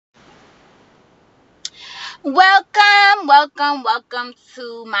Welcome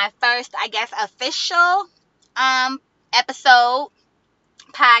to my first, I guess, official episode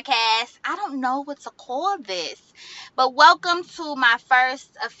podcast. I don't know what to call this, but welcome to my first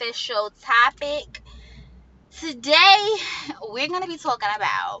official topic. Today we're gonna be talking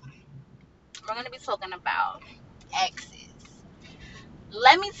about we're gonna be talking about exes.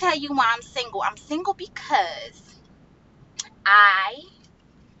 Let me tell you why I'm single. I'm single because I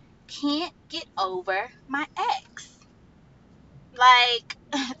can't get over my ex. Like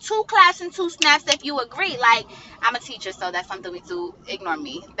two claps and two snaps if you agree. Like, I'm a teacher, so that's something we do. Ignore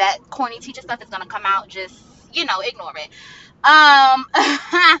me. That corny teacher stuff is gonna come out. Just ignore it. I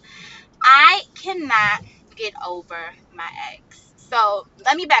cannot get over my ex. So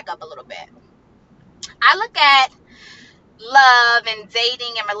let me back up a little bit. I look at love and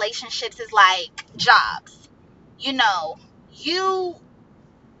dating and relationships as like jobs. You know, you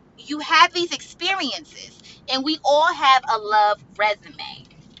you have these experiences, and we all have a love resume.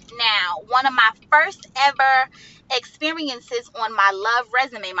 Now, one of my first ever experiences on my love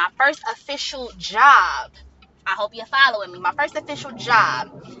resume, my first official job, I hope you're following me, my first official job,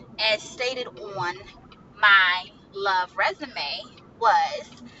 as stated on my love resume,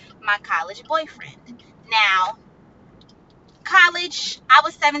 was my college boyfriend. Now, college, I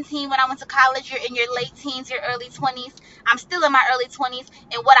was 17 when I went to college. You're in your late teens, your early 20s. I'm still in my early 20s,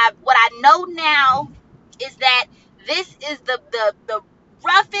 and what I know now is that this is the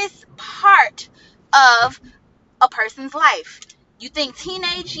roughest part of a person's life. You think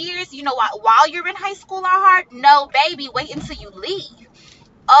teenage years, while you're in high school are hard? No, baby, wait until you leave.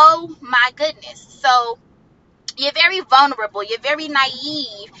 Oh my goodness. So you're very vulnerable. You're very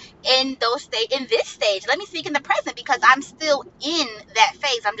naive in this stage. Let me speak in the present because I'm still in that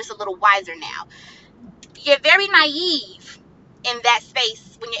phase. I'm just a little wiser now. You're very naive in that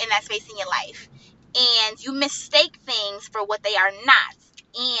space when you're in that space in your life, and you mistake things for what they are not.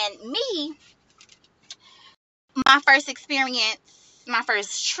 And me, my first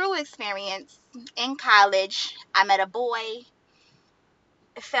true experience in college, I met a boy,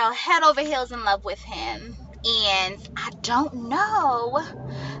 fell head over heels in love with him, and I don't know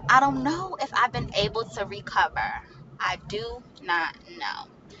if I've been able to recover. I do not know.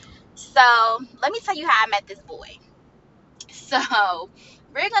 So let me tell you how I met this boy. So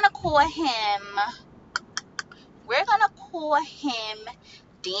we're gonna call him we're gonna call him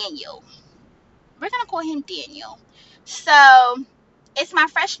Daniel. We're gonna call him Daniel. So it's my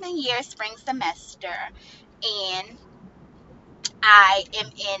freshman year, spring semester, and I am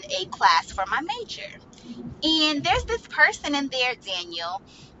in a class for my major. And there's this person in there, Daniel.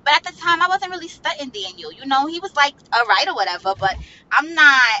 But at the time, I wasn't really studying Daniel. He was like a writer or whatever, but I'm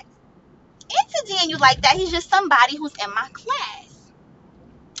not into Daniel like that. He's just somebody who's in my class.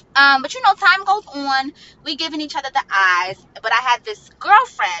 But time goes on. We giving each other the eyes. But I had this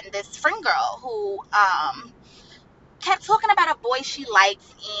girlfriend, this friend girl, who kept talking about a boy she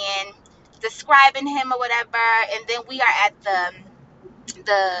likes and describing him or whatever. And then we are at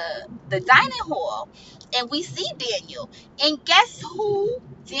the dining hall, and we see Daniel. And guess who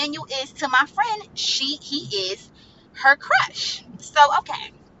Daniel is to my friend? He is her crush. So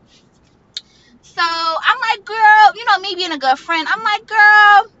okay. So I'm like, girl, me being a good friend, I'm like,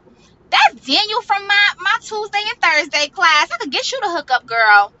 girl, that's Daniel from my Tuesday and Thursday class. I could get you to hook up,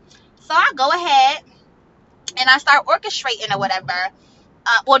 girl. So I go ahead and I start orchestrating or whatever.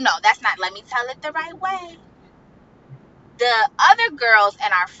 Well, no, that's not. Let me tell it the right way. The other girls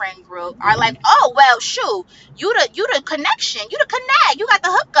in our friend group are like, oh, well, shoot, you the connection, you the connect, you got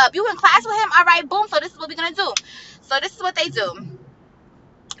the hookup, you in class with him, all right, boom. So this is what we're gonna do. So this is what they do.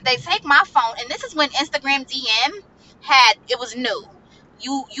 They take my phone, and this is when Instagram DM it was new.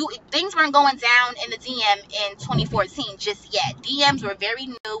 You things weren't going down in the DM in 2014 just yet. DMs were very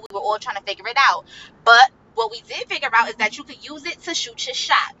new. We were all trying to figure it out. But what we did figure out is that you could use it to shoot your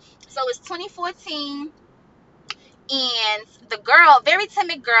shot. So it's 2014. And the girl, very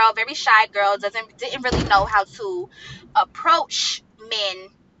timid girl, very shy girl, didn't really know how to approach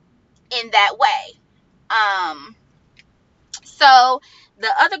men in that way. So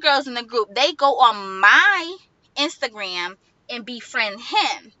the other girls in the group, they go on my Instagram and befriend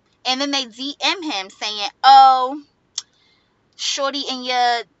him, and then they DM him saying, "Oh, shorty in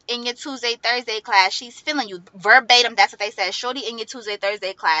your Tuesday Thursday class, she's feeling you." Verbatim, that's what they said. Shorty in your Tuesday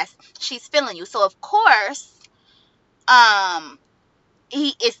Thursday class, she's feeling you. So of course, they're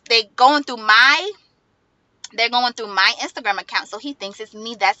going through my Instagram account, so he thinks it's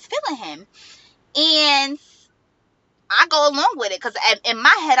me that's feeling him, and I go along with it because in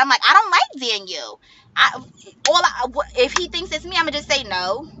my head I'm like, I don't like Daniel. If he thinks it's me, I'm gonna just say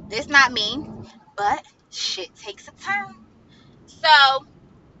no, it's not me. But shit takes a turn. So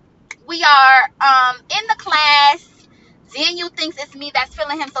we are in the class. Daniel thinks it's me that's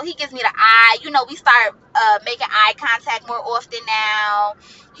feeling him, so he gives me the eye. We start making eye contact more often now.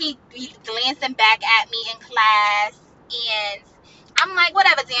 He's glancing back at me in class, and I'm like,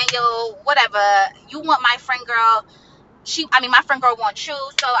 whatever, Daniel, whatever. You want my friend girl. My friend girl wants you,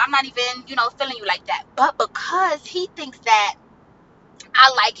 so I'm not even, feeling you like that. But because he thinks that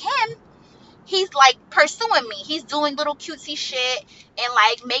I like him, he's like pursuing me. He's doing little cutesy shit and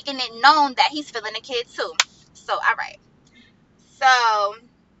like making it known that he's feeling the kid too. So, all right. So,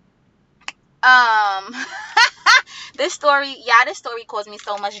 this story caused me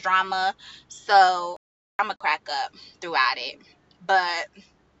so much drama. So, I'm gonna crack up throughout it. But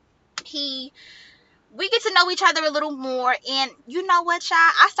we get to know each other a little more, and you know what, y'all?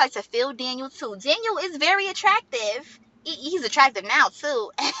 I start to feel Daniel too. Daniel is very attractive. He's attractive now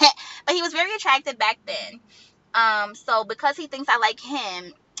too, but he was very attractive back then. So because he thinks I like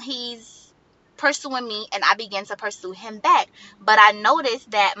him, he's pursuing me, and I begin to pursue him back. But I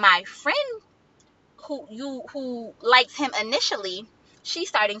noticed that my friend who likes him initially, she's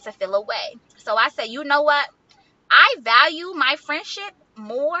starting to feel away. So I said, you know what? I value my friendship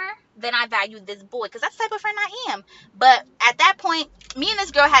more than I value this boy, because that's the type of friend I am. But at that point, me and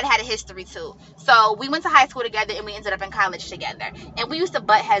this girl had a history too. So we went to high school together, and we ended up in college together. And we used to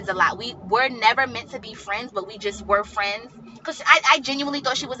butt heads a lot. We were never meant to be friends, but we just were friends. Because I genuinely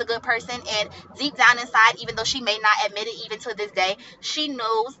thought she was a good person. And deep down inside, even though she may not admit it even to this day, she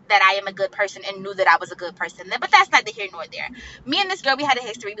knows that I am a good person and knew that I was a good person. But that's neither here nor there. Me and this girl, we had a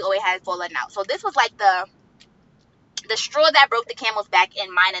history. We always had fallen out. So this was like the straw that broke the camel's back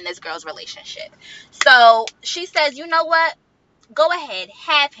in mine and this girl's relationship. So she says, you know what? Go ahead,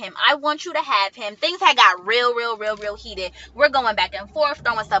 have him. I want you to have him. Things had got real heated. We're going back and forth,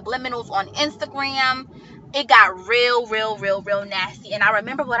 throwing subliminals on Instagram. It got real nasty. And I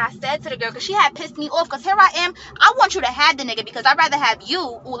remember what I said to the girl, because she had pissed me off. Because here I am. I want you to have the nigga, because I'd rather have you.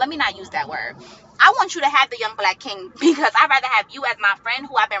 Ooh, let me not use that word. I want you to have the young black king, because I'd rather have you as my friend,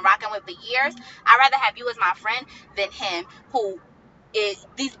 who I've been rocking with for years. I'd rather have you as my friend than him, who is,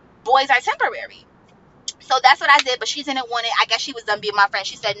 these boys are temporary. So that's what I did, but she didn't want it. I guess she was done being my friend.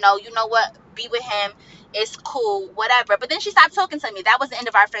 She said, no, you know what? Be with him. It's cool, whatever. But then she stopped talking to me. That was the end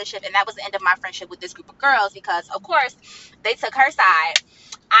of our friendship, and that was the end of my friendship with this group of girls, because of course they took her side.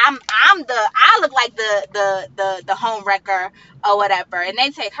 I look like the home wrecker or whatever, and they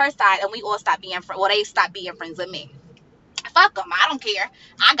take her side, and we all stop being friends. Well, they stopped being friends with me. Fuck them. I don't care.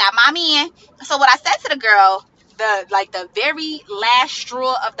 I got my man. So what I said to the girl, the very last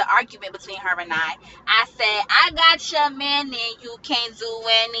straw of the argument between her and I said, I got your man and you can't do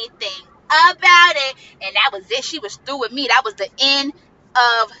anything about it. And that was it. She was through with me. That was the end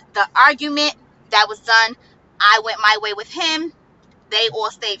of the argument. That was done. I went my way with him. They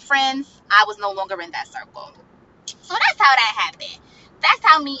all stayed friends. I was no longer in that circle. So that's how that happened. That's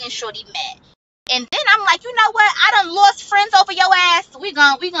how me and Shorty met. And then I'm like, you know what? I done lost friends over your ass. We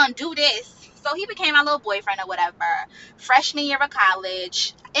gonna do this. So he became my little boyfriend or whatever. Freshman year of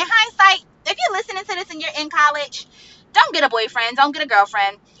college. In hindsight, if you're listening to this and you're in college, don't get a boyfriend. Don't get a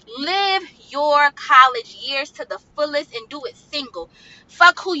girlfriend. Live your college years to the fullest and do it single.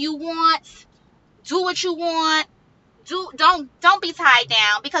 Fuck who you want. Do what you want. Don't be tied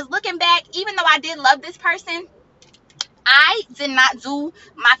down. Because looking back, even though I did love this person, I did not do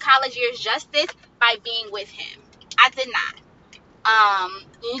my college years justice by being with him. I did not.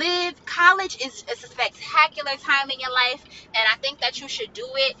 College is a spectacular time in your life, and I think that you should do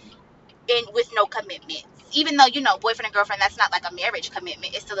it with no commitment. Even though, boyfriend and girlfriend, that's not like a marriage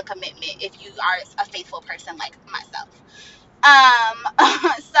commitment. It's still a commitment if you are a faithful person like myself.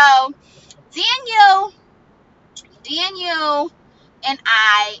 So Daniel and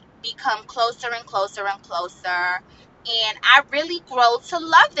I become closer and closer and closer. And I really grow to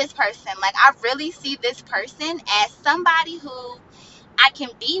love this person. Like, I really see this person as somebody who I can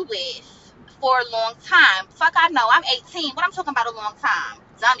be with for a long time. Fuck, I know. I'm 18. What I'm talking about a long time.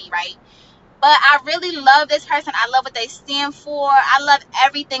 Dummy, right? But I really love this person. I love what they stand for. I love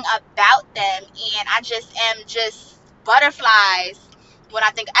everything about them. And I just am butterflies when I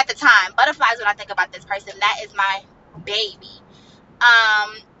think, at the time, butterflies when I think about this person. That is my baby.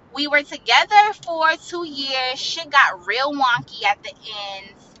 We were together for 2 years. Shit got real wonky at the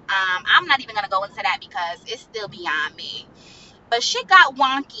end. I'm not even going to go into that because it's still beyond me. But shit got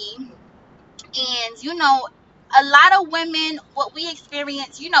wonky. And, a lot of women, what we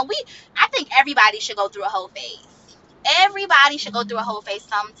experience, I think everybody should go through a whole phase. Everybody should go through a whole phase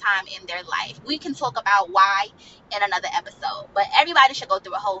sometime in their life. We can talk about why in another episode, but everybody should go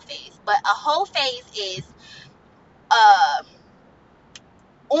through a whole phase. But a whole phase is uh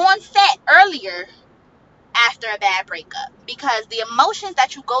on set earlier after a bad breakup, because the emotions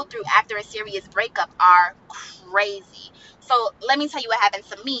that you go through after a serious breakup are crazy. So let me tell you what happened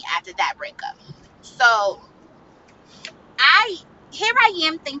to me after that breakup. So here I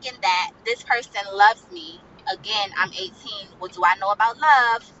am thinking that this person loves me. Again, I'm 18. What do I know about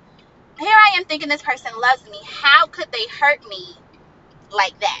love? Here I am thinking this person loves me. How could they hurt me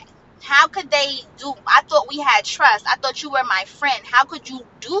like that? How could they do? I thought we had trust. I thought you were my friend. How could you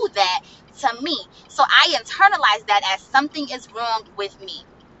do that to me? So I internalized that as something is wrong with me.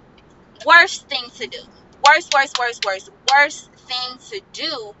 Worst thing to do. Worst thing to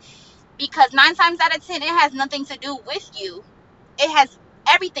do, because 9 times out of 10 it has nothing to do with you. It has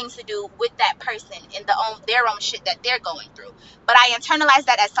everything to do with that person and their own shit that they're going through. But I internalized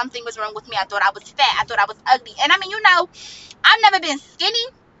that as something was wrong with me. I thought I was fat. I thought I was ugly. And I mean, I've never been skinny.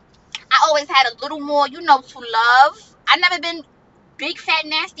 I always had a little more, to love. I've never been big, fat,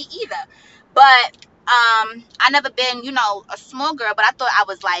 nasty either. But I never been, a small girl. But I thought I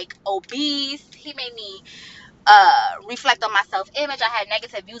was like obese. He made me reflect on my self-image. I had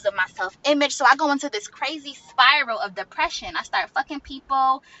negative views of my self-image. So I go into this crazy spiral of depression. I start fucking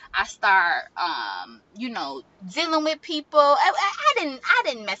people. I start dealing with people. I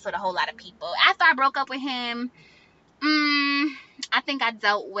didn't mess with a whole lot of people. After I broke up with him, I think I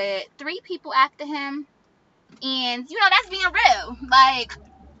dealt with 3 people after him. And that's being real. Like,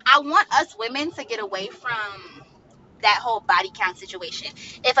 I want us women to get away from that whole body count situation.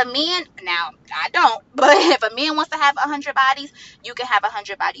 If a man, now I don't, but if a man wants to have 100 bodies, you can have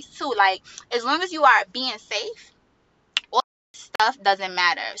 100 bodies too. Like, as long as you are being safe, all stuff doesn't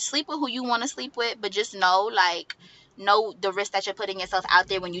matter. Sleep with who you want to sleep with, but just know the risk that you're putting yourself out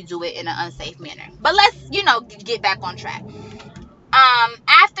there when you do it in an unsafe manner. But let's get back on track.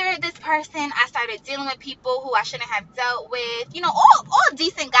 After this person, I started dealing with people who I shouldn't have dealt with. All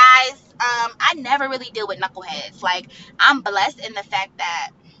decent guys. I never really deal with knuckleheads. Like, I'm blessed in the fact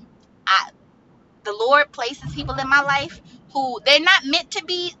that the Lord places people in my life who, they're not meant to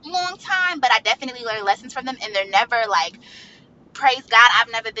be long time, but I definitely learn lessons from them, and they're never like, praise God,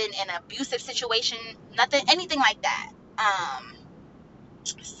 I've never been in an abusive situation, nothing, anything like that.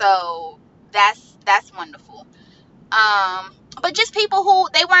 So that's wonderful. But just people who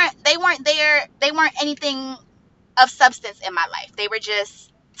they weren't anything of substance in my life. They were just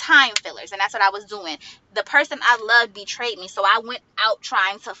time fillers, and that's what I was doing. The person I loved betrayed me, so I went out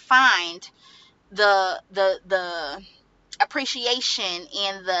trying to find the appreciation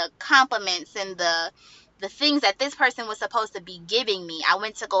and the compliments and the things that this person was supposed to be giving me. I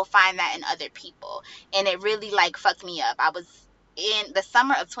went to go find that in other people, and it really fucked me up. I was in the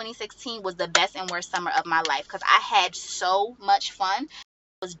summer of 2016 was the best and worst summer of my life, because I had so much fun.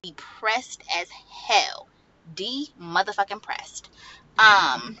 I was depressed as hell. Motherfucking pressed.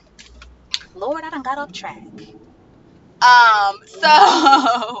 Lord, I done got off track.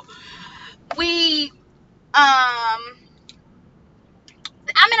 So we I'm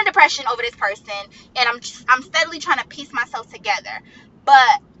in a depression over this person, and I'm steadily trying to piece myself together.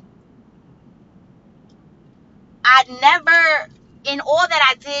 But I never, in all that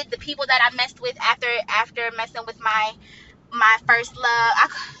I did, the people that I messed with after messing with my first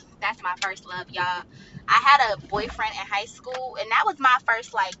love, that's my first love, y'all. I had a boyfriend in high school, and that was my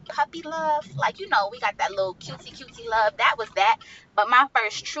first puppy love. We got that little cutesy love. That was that. But my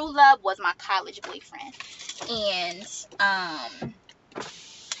first true love was my college boyfriend, and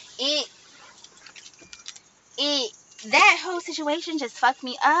that whole situation just fucked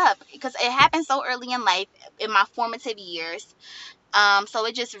me up, because it happened so early in life, in my formative years. So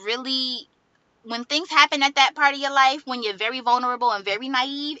it just really, when things happen at that part of your life, when you're very vulnerable and very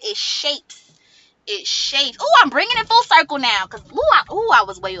naive, it shapes. Oh, I'm bringing it full circle now, because I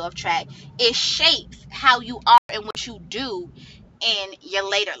was way off track. It shapes how you are and what you do in your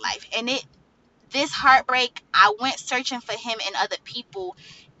later life. And this heartbreak, I went searching for him in other people,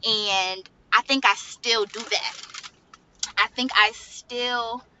 and I think I still do that. I think I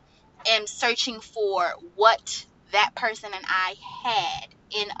still am searching for what that person and I had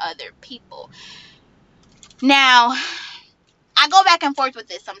in other people. Now, I go back and forth with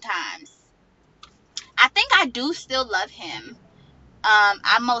this sometimes. I think I do still love him.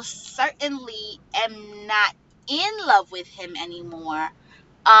 I most certainly am not in love with him anymore.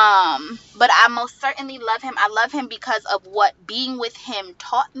 But I most certainly love him. I love him because of what being with him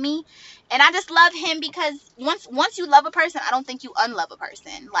taught me. And I just love him because once you love a person, I don't think you unlove a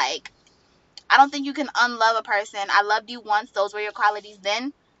person. I don't think you can unlove a person. I loved you once. Those were your qualities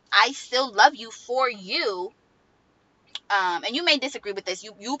then. I still love you for you. And you may disagree with this.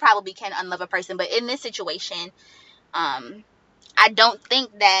 You probably can unlove a person, but in this situation, I don't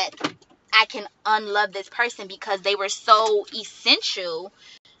think that I can unlove this person because they were so essential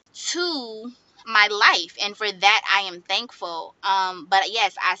to my life, and for that I am thankful. But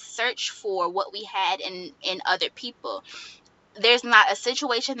yes, I search for what we had in other people. There's not a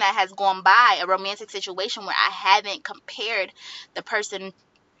situation that has gone by, a romantic situation, where I haven't compared the person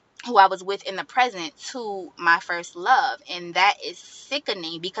who I was with in the present to my first love, and that is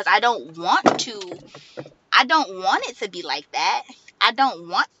sickening because I don't want it to be like that. I don't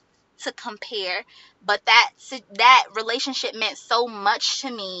want to compare, but that relationship meant so much to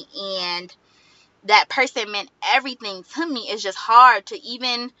me, and that person meant everything to me. It's just hard to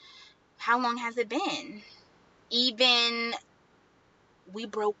even, how long has it been? Even we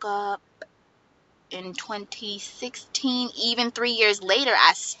broke up in 2016, even 3 years later,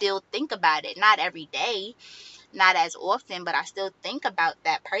 I still think about it. Not every day, not as often, but I still think about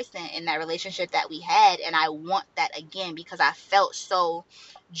that person in that relationship that we had, and I want that again because I felt so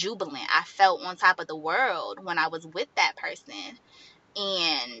jubilant. I felt on top of the world when I was with that person,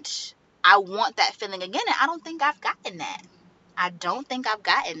 and I want that feeling again, and I don't think I've gotten that.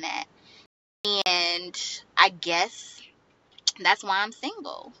 And I guess that's why I'm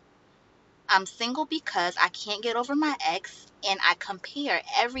single. I'm single because I can't get over my ex, and I compare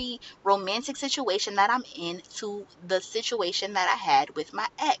every romantic situation that I'm in to the situation that I had with my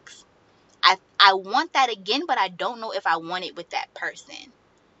ex. I want that again, but I don't know if I want it with that person.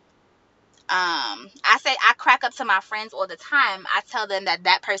 I crack up to my friends all the time. I tell them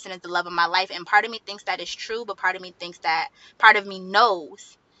that person is the love of my life, and part of me thinks that is true, but part of me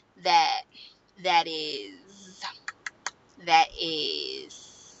knows that that is that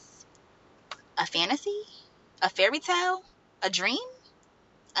is a fantasy, a fairy tale, a dream.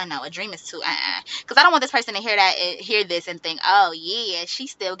 No, a dream is too. Because I don't want this person to hear this and think, oh yeah, she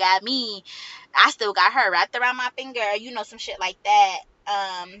still got me. I still got her wrapped around my finger. Some shit like that.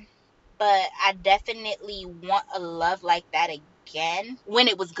 But I definitely want a love like that again when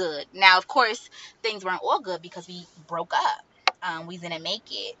it was good. Now, of course, things weren't all good because we broke up. We didn't make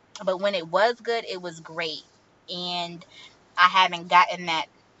it. But when it was good, it was great, and I haven't gotten that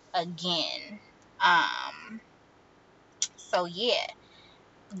again. So yeah,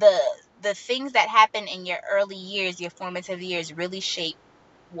 the the things that happen in your early years, your formative years,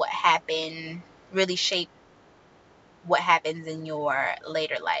 what happen really shape what happens in your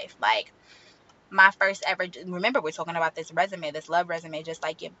later life. Like my first ever, remember we're talking about this resume, this love resume, just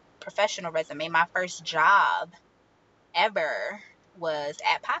like your professional resume. My first job ever was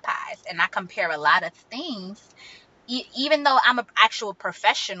at Popeyes, and I compare a lot of things. Even though I'm an actual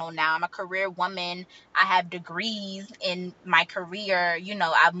professional now, I'm a career woman, I have degrees in my career,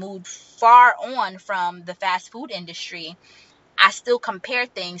 I've moved far on from the fast food industry. I still compare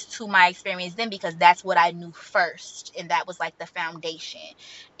things to my experience then because that's what I knew first, and that was like the foundation.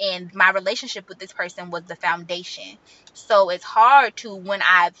 And my relationship with this person was the foundation. So it's hard to, when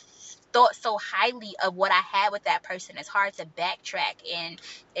I've thought so highly of what I had with that person, it's hard to backtrack, and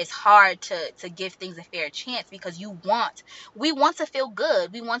it's hard to give things a fair chance because we want to feel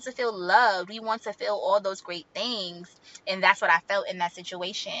good, we want to feel loved, we want to feel all those great things, and that's what I felt in that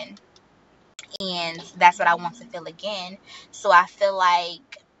situation. And that's what I want to feel again. So I feel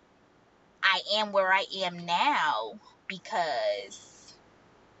like I am where I am now because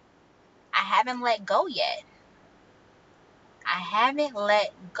I haven't let go yet. I haven't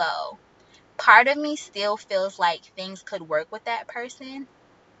let go. Part of me still feels like things could work with that person.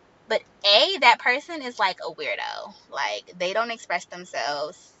 But that person is like a weirdo. Like, they don't express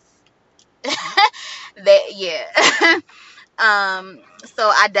themselves. Yeah.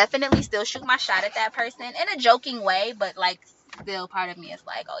 So I definitely still shoot my shot at that person in a joking way, but like still part of me is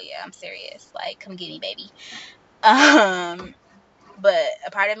like, oh yeah, I'm serious. Like, come get me, baby. But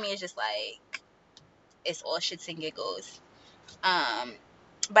a part of me is just like, it's all shits and giggles.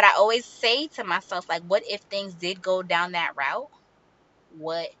 But I always say to myself, like, what if things did go down that route?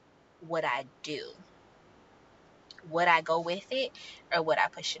 What would I do? Would I go with it, or would I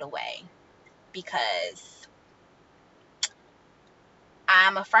push it away? Because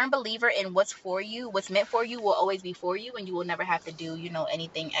I'm a firm believer in what's for you. What's meant for you will always be for you, and you will never have to do,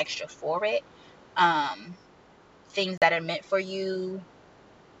 anything extra for it. Things that are meant for you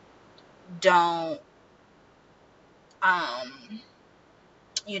don't, I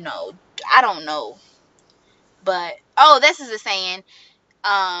don't know. But, this is a saying.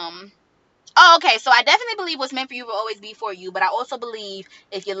 Oh, okay. So I definitely believe what's meant for you will always be for you. But I also believe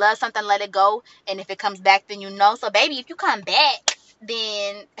if you love something, let it go. And if it comes back, then you know. So baby, if you come back,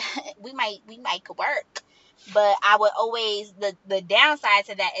 then we might could work. But I would always the downside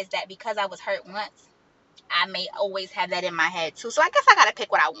to that is that because I was hurt once, I may always have that in my head too. So I guess I gotta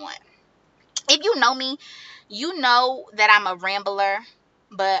pick what I want. If you know me, you know that I'm a rambler,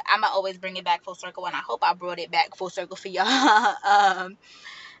 but I'ma always bring it back full circle, and I hope I brought it back full circle for y'all.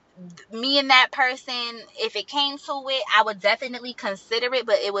 Me and that person, if it came to it, I would definitely consider it,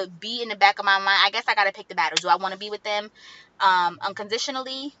 but it would be in the back of my mind. I guess I gotta pick the battle. Do I want to be with them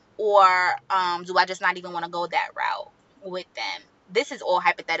unconditionally, or do I just not even want to go that route with them? This is all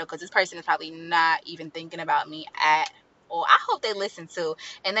hypothetical because this person is probably not even thinking about me at all. I hope they listen to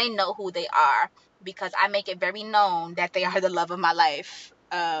and they know who they are, because I make it very known that they are the love of my life.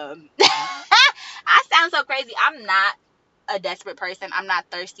 I sound so crazy. I'm not a desperate person. I'm not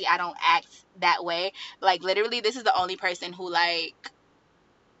thirsty. I don't act that way. Like literally, this is the only person who like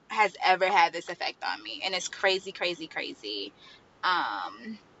has ever had this effect on me, and it's crazy, crazy, crazy.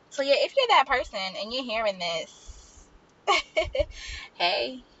 So yeah, if you're that person and you're hearing this,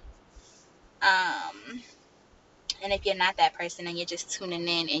 hey, um, and if you're not that person and you're just tuning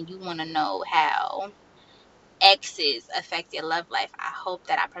in and you want to know how exes affect your love life, I hope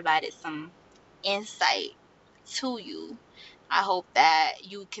that I provided some insight to you. I hope that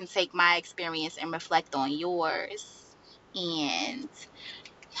you can take my experience and reflect on yours and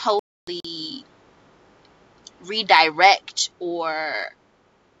hopefully redirect or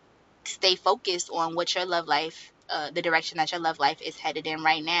stay focused on what your love life, the direction that your love life is headed in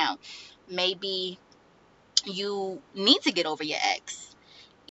right now. Maybe you need to get over your ex,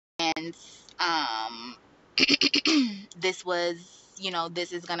 and um, this was,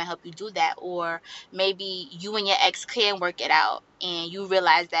 this is going to help you do that. Or maybe you and your ex can work it out and you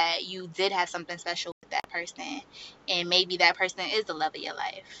realize that you did have something special with that person, and maybe that person is the love of your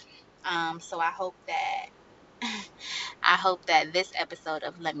life. So I hope that this episode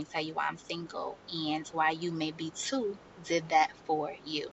of Let Me Tell You Why I'm Single and Why You May Be Too did that for you.